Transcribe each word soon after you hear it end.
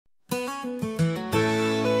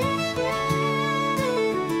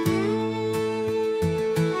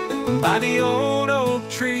by the old oak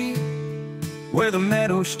tree where the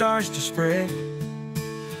meadow starts to spread.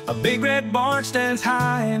 A big red barn stands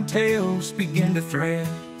high and tails begin to thread.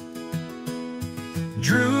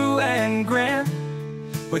 Drew and Grant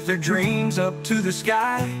with their dreams up to the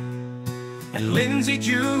sky, and Lindsay,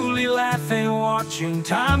 Julie laughing, watching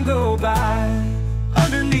time go by.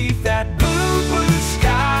 Underneath that blue, blue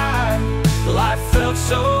sky, life felt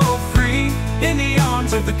so free. In the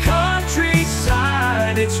arms of the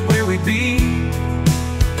countryside, it's where we be.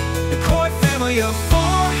 The Coy family of 4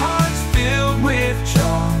 hearts filled with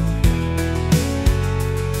charm,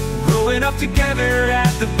 growing up together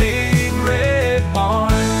at the big red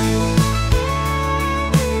barn.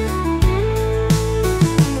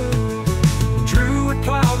 Drew would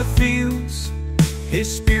plow the fields,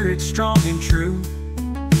 his spirit strong and true,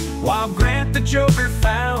 while Grant the joker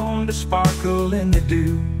found a sparkle in the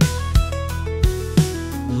dew.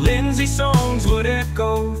 Lindsay's songs would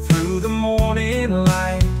echo through the morning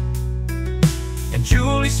light, and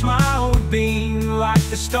Julie's smile would beam like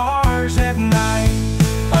the stars at night.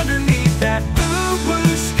 Underneath that blue,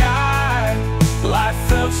 blue sky, life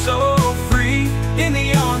felt so free. In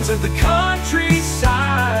the arms of the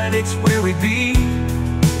countryside, it's where we be.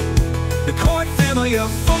 The Coy family of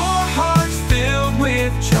 4 hearts filled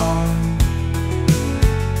with charm,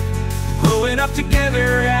 growing up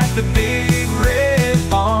together at the big red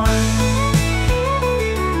barn.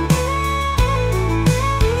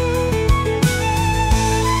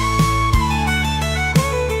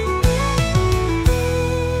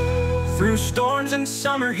 Through storms and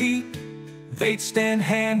summer heat, they'd stand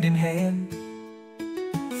hand in hand,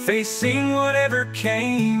 facing whatever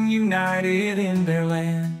came, united in their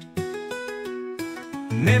land.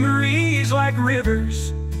 Memories like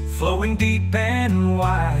rivers, flowing deep and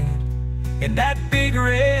wide. In that big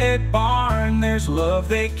red barn, there's love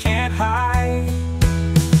they can't hide.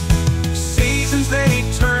 Seasons they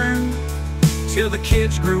turned, till the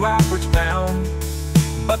kids grew outwards bound,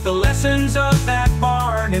 but the lessons of that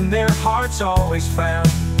barn in their hearts always found.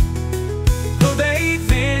 Though they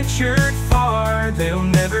ventured far, they'll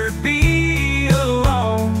never be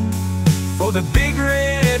alone, for the big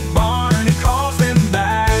red barn, it calls them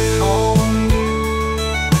back home.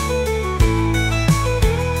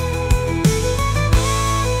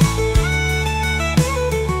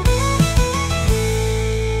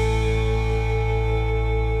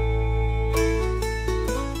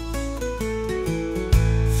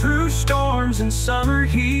 Through storms and summer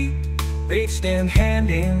heat, they stand hand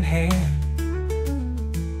in hand,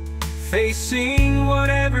 facing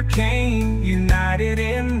whatever came, united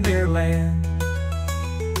in their land.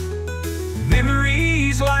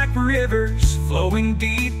 Memories like rivers, flowing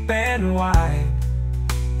deep and wide.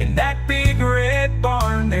 In that big red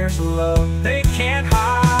barn, there's love they can't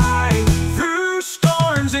hide. Through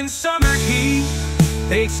storms and summer heat,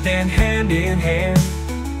 they stand hand in hand,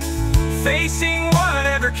 facing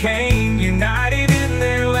whatever came, united in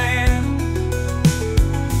their land.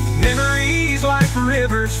 Memories like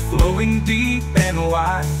rivers, flowing deep and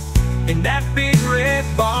wide. In that big red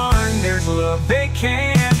barn, there's love they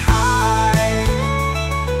can't